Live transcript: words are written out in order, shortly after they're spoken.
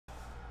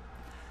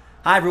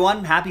Hi,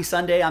 everyone. Happy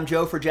Sunday. I'm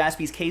Joe for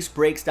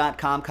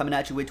JaspysCaseBreaks.com coming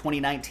at you with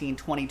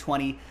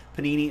 2019-2020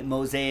 Panini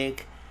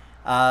Mosaic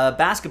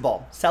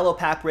basketball. Cello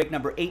pack break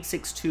number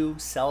 862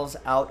 sells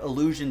out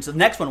Illusions. The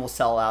next one will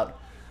sell out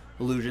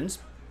Illusions.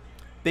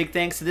 Big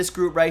thanks to this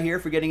group right here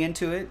for getting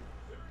into it.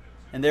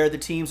 And there are the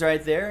teams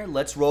right there.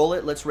 Let's roll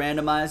it. Let's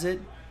randomize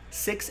it.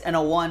 6 and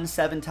a 1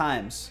 7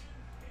 times.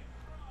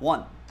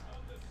 1,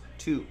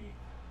 2,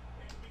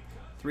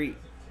 3,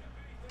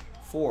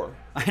 4.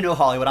 I know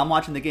Hollywood. I'm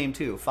watching the game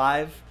too.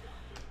 5,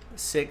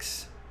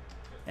 6,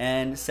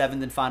 and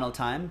 7th and final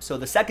time. So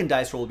the second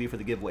dice roll will be for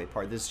the giveaway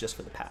part. This is just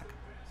for the pack,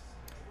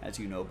 as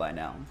you know by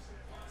now.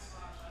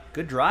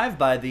 Good drive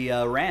by the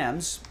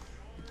Rams.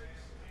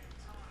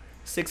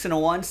 6 and a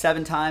 1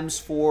 7 times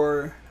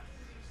for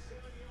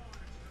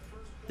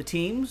the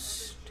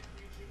teams.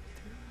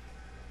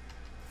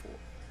 4,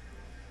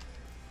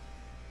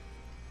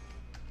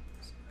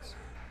 6,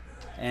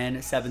 and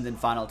 7th and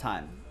final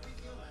time.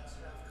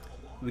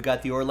 We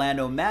got the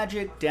Orlando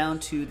Magic down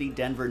to the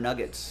Denver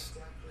Nuggets.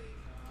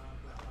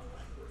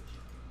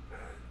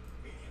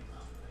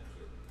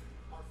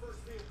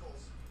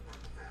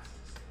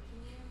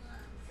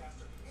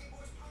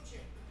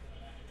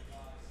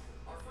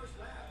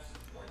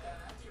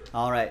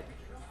 All right,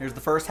 here's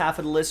the first half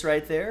of the list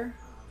right there.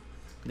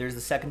 There's the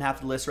second half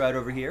of the list right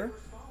over here.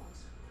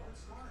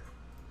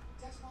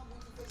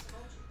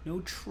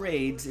 No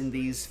trades in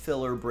these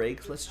filler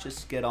breaks. Let's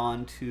just get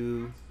on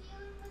to...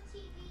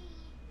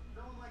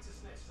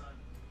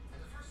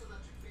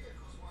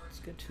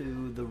 Let's get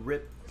to the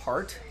rip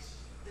part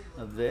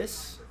of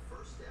this.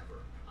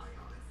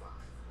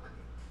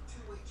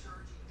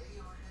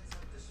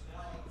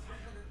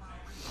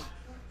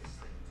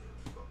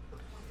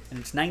 And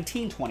it's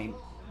 1920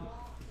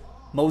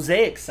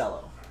 Mosaic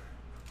cello,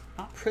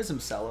 not Prism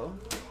cello.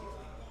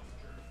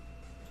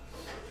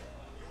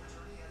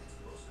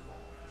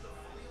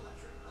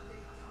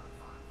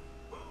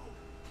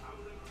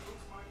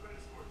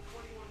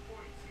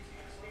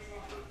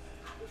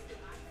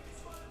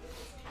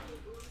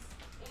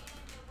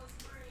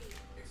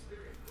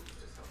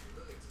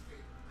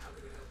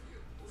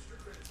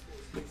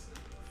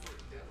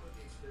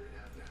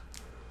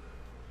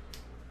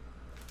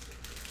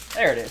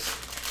 There it is.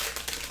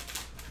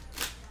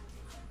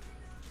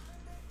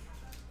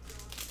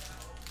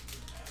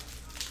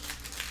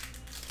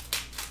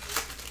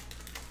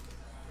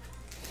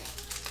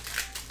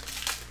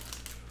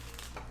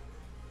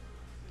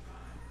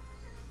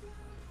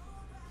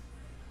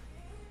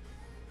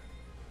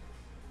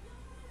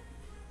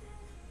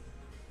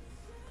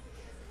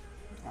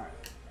 All right,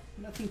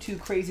 nothing too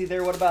crazy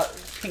there. What about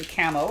pink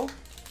camo?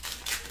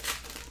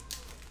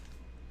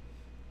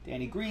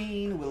 Danny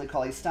Green, Willie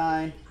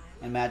Cauley-Stein,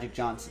 and Magic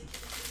Johnson.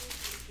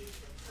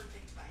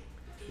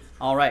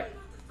 All right,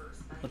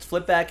 let's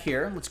flip back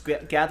here. Let's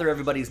gather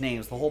everybody's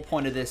names. The whole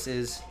point of this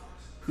is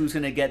who's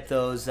going to get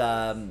those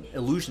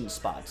illusion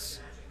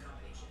spots.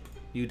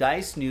 New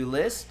dice, new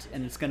list,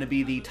 and it's going to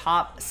be the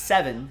top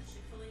 7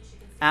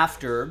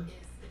 after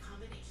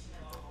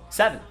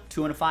 7.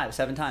 2 and a 5,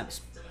 7 times.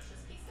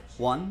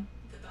 1,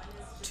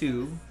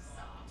 2,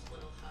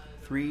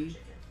 3,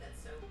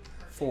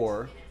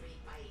 4,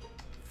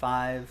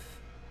 5,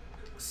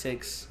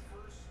 6,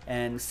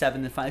 and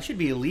 7 and 5. It should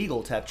be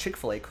illegal to have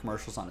Chick-fil-A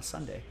commercials on a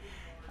Sunday.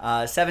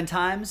 7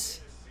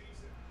 times,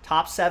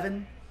 top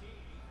 7.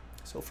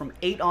 So from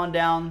 8 on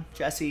down,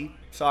 Jesse,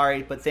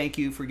 sorry, but thank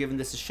you for giving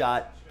this a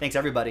shot. Thanks,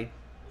 everybody.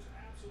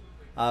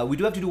 We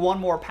do have to do one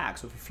more pack,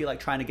 so if you feel like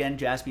trying again,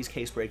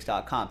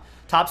 JaspysCaseBreaks.com.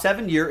 Top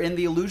 7, you're in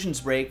the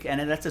Illusions break,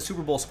 and that's a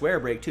Super Bowl square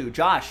break, too.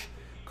 Josh,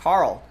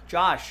 Carl,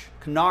 Josh,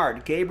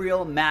 Kennard,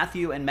 Gabriel,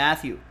 Matthew, and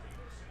Matthew.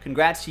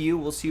 Congrats to you.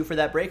 We'll see you for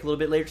that break a little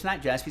bit later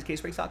tonight.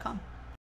 JaspysCaseBreaks.com.